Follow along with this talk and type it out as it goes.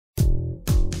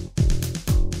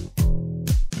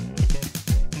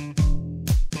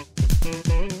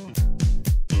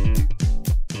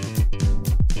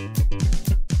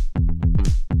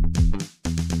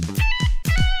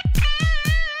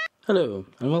Hello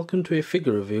and welcome to a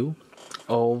figure review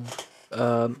of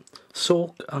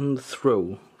Sawk and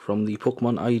Throw from the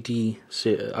Pokemon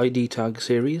ID tag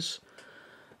series.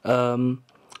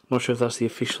 Not sure if that's the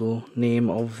official name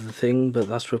of the thing, but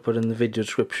that's what I put in the video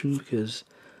description because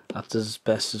that's as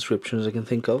best description as I can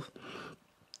think of.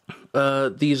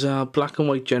 These are black and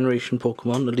white generation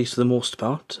Pokemon, at least for the most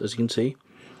part, as you can see.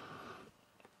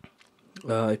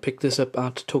 I picked this up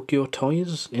at Tokyo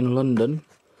Toys in London.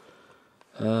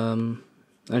 I'm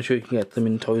sure you can get them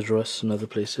in Toys R Us and other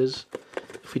places.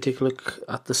 If we take a look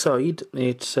at the side,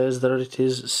 it says that it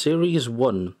is Series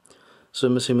 1. So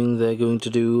I'm assuming they're going to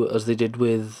do as they did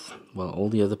with, well, all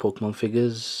the other Pokemon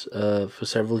figures for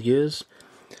several years,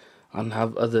 and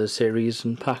have other series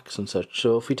and packs and such.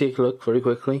 So if we take a look very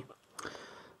quickly,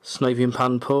 Snivy and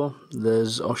Panpour,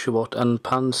 there's Oshawott and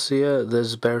Pansear,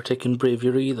 there's Beartic and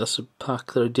Braviary. That's a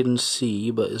pack that I didn't see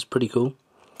but is pretty cool.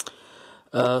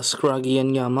 Scraggy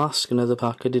and Yamask, another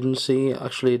pack I didn't see.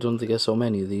 Actually, I don't think I saw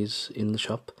many of these in the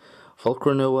shop.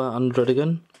 Volcarona and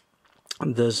Druddigon.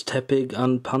 There's Tepig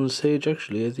and Pansage,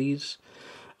 actually, are these?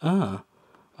 Ah,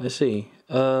 I see.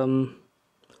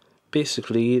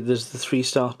 Basically, there's the three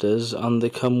starters, and they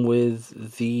come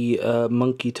with the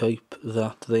monkey type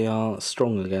that they are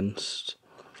strong against.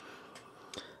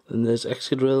 Then there's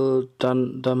Excadrill,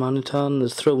 Damanitan,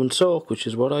 there's Throw and Sawk, which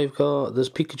is what I've got. There's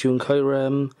Pikachu and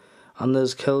Kyurem. And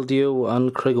there's Keldeo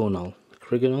and Krigonal.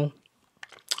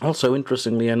 Also,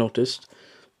 interestingly, I noticed,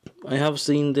 I have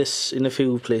seen this in a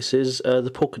few places,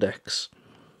 the Pokedex,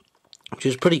 which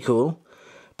is pretty cool.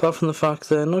 Apart from the fact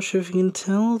that, I'm not sure if you can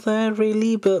tell there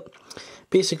really, but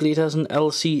basically it has an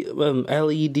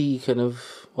LED kind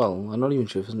of, well, I'm not even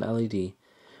sure if it's an LED.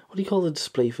 What do you call the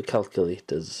display for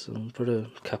calculators? I'll put a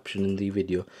caption in the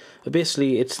video. But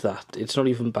basically, it's that. It's not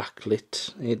even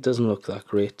backlit. It doesn't look that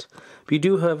great. But you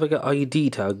do have like ID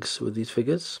tags with these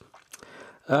figures.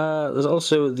 There's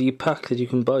also the pack that you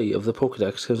can buy of the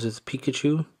Pokedex. Comes with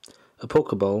Pikachu, a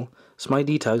Pokeball, some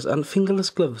ID tags, and fingerless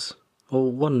gloves.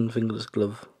 Or one fingerless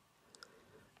glove.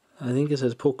 I think it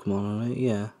says Pokemon on it.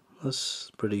 Yeah,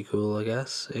 that's pretty cool, I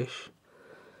guess, ish.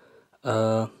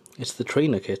 It's the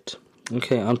trainer kit.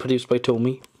 Okay, and produced by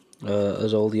Tomy,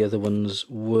 as all the other ones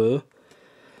were.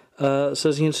 So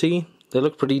as you can see, they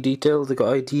look pretty detailed. They've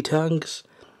got ID tags.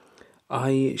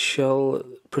 I shall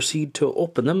proceed to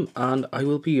open them, and I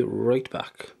will be right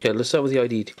back. Okay, let's start with the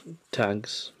ID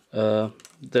tags. They're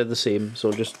the same, so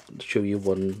I'll just show you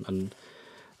one.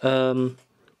 And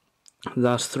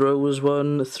that's Throw as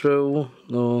one. Throw,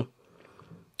 no,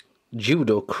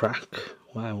 Judo Crack.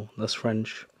 Wow, that's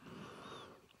French.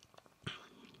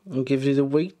 It gives you the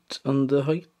weight and the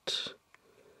height.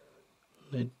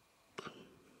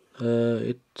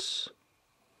 It's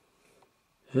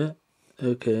yeah,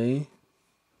 okay.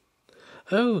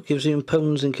 Oh, it gives you in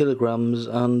pounds and kilograms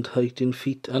and height in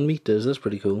feet and meters. That's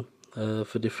pretty cool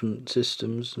for different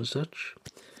systems and such.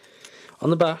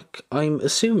 On the back, I'm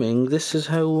assuming this is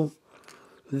how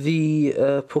the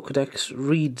Pokedex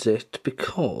reads it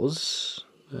because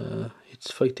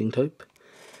it's fighting type,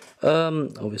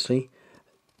 obviously.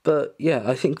 But yeah,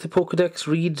 I think the Pokedex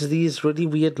reads these really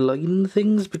weird line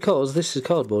things because this is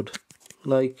cardboard.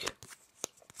 Like,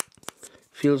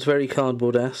 feels very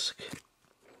cardboard-esque.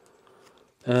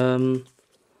 It's a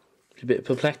bit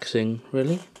perplexing,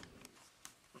 really.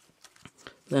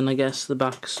 Then I guess the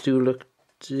backs do look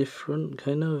different,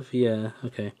 kind of. Yeah,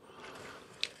 okay.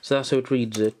 So that's how it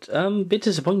reads it. Bit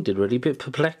disappointed, really. Bit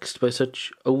perplexed by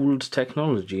such old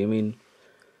technology. I mean,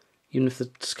 even if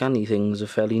the scanny things are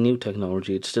fairly new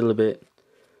technology, it's still a bit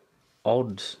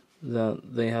odd that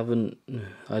they haven't,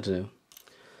 I don't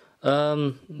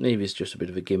know. Maybe it's just a bit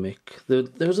of a gimmick. There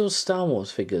was those Star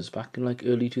Wars figures back in like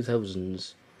early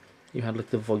 2000s. You had like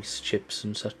the voice chips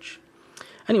and such.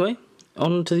 Anyway,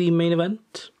 on to the main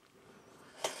event.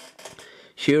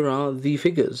 Here are the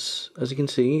figures. As you can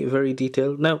see, very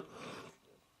detailed. Now,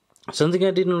 something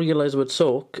I didn't realise about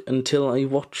Sawk until I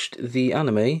watched the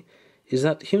anime is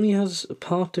that he only has a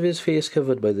part of his face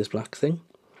covered by this black thing.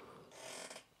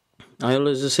 I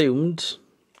always assumed,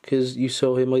 because you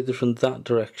saw him either from that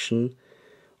direction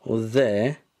or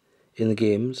there in the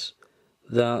games,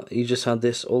 that he just had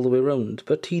this all the way around,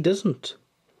 but he doesn't.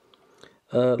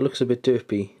 It looks a bit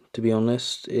derpy, to be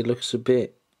honest. It looks a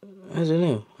bit, I don't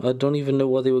know, I don't even know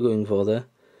what they were going for there.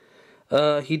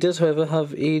 He does, however,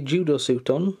 have a judo suit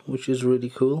on, which is really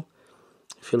cool.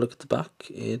 If you look at the back,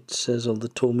 it says all the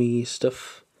Tomy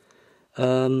stuff.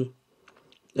 As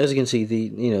you can see,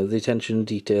 the attention to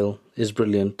detail is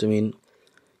brilliant. I mean,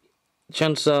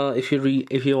 chances are, if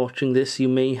you're watching this, you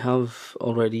may have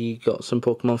already got some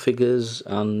Pokemon figures,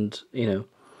 and you'll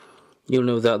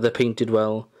know that they're painted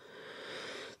well.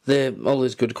 They're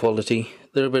always good quality.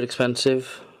 They're a bit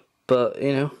expensive, but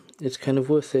you know, it's kind of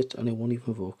worth it, and it won't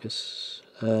even focus.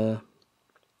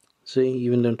 See,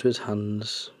 even down to his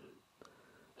hands.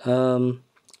 But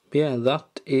yeah,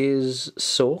 that is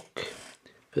Sawk.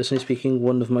 Personally speaking,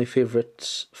 one of my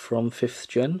favourites from 5th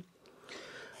gen.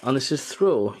 And this is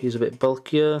Throw. He's a bit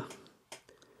bulkier.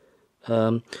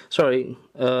 Sorry,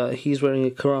 he's wearing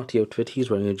a karate outfit, he's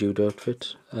wearing a judo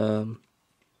outfit.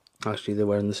 Actually, they're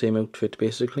wearing the same outfit,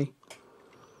 basically.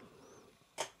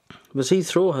 But see,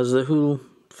 Throw has the whole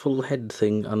full head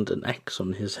thing and an X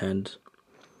on his head.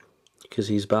 Because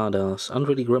he's badass and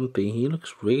really grumpy. He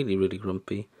looks really, really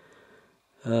grumpy.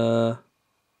 Pink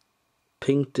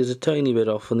is a tiny bit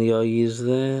off on the eyes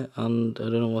there, and I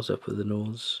don't know what's up with the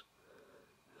nose.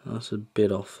 That's a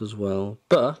bit off as well.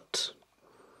 But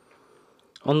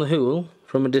on the whole,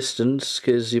 from a distance,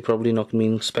 because you're probably not going to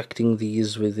be inspecting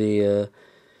these with a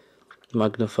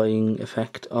magnifying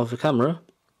effect of a camera,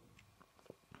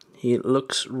 it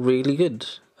looks really good.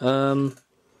 And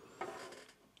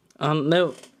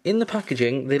now, in the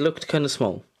packaging, they looked kind of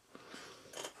small.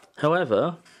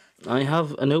 However, I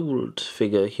have an old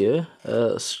figure here,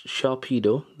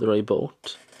 Sharpedo, that I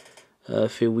bought a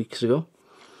few weeks ago,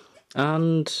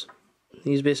 and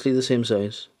he's basically the same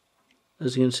size.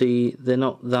 As you can see, they're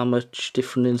not that much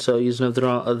different in size. Now, there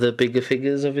are other bigger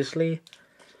figures, obviously,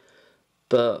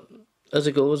 but as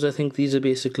it goes, I think these are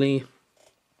basically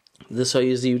the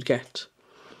size that you'd get.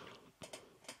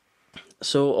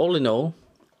 So, all in all,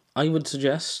 I would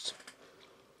suggest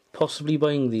possibly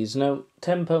buying these. Now,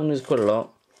 £10 is quite a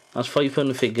lot. That's £5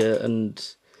 a figure, and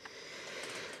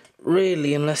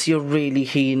really, unless you're really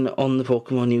keen on the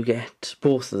Pokemon you get,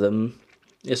 both of them,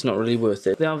 it's not really worth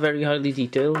it. They are very highly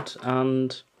detailed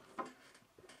and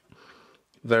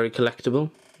very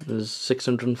collectible. There's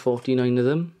 649 of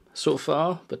them so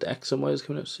far, but X and Y is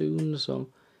coming out soon, so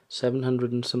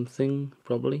 700 and something,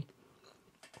 probably.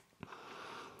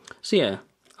 So yeah,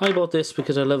 I bought this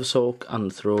because I love Sawk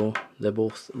and Throw. They're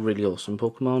both really awesome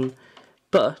Pokemon,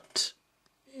 but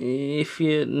if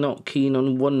you're not keen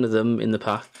on one of them in the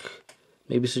pack,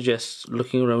 maybe suggest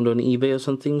looking around on eBay or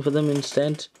something for them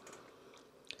instead.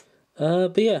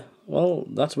 But yeah, well,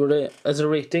 that's about it. As a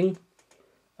rating,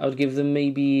 I would give them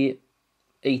maybe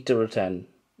 8 or a 10.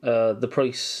 The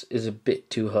price is a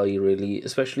bit too high, really,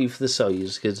 especially for the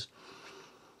size, because,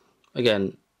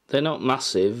 again, they're not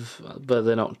massive, but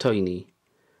they're not tiny.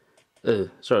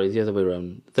 Sorry, the other way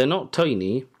around. They're not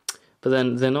tiny, but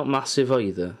then they're not massive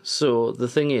either. So the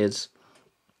thing is,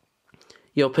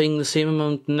 you're paying the same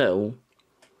amount now.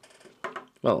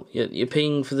 Well, you're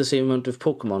paying for the same amount of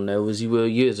Pokemon now as you were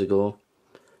years ago.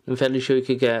 I'm fairly sure you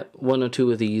could get 1 or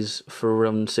 2 of these for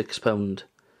around £6.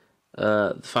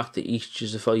 The fact that each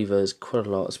is a £5 is quite a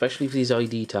lot, especially for these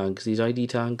ID tags. These ID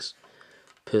tags,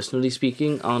 personally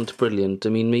speaking, aren't brilliant. I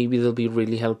mean, maybe they'll be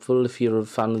really helpful if you're a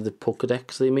fan of the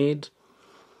Pokédex they made,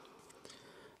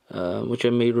 which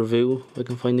I may review if I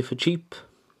can find it for cheap.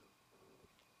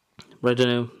 But I don't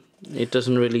know, it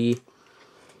doesn't really,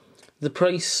 the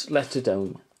price let it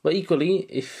down. But equally,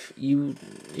 if you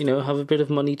have a bit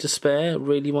of money to spare,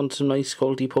 really want some nice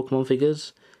quality Pokemon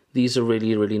figures, these are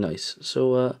really, really nice.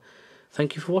 So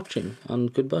thank you for watching,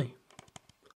 and goodbye.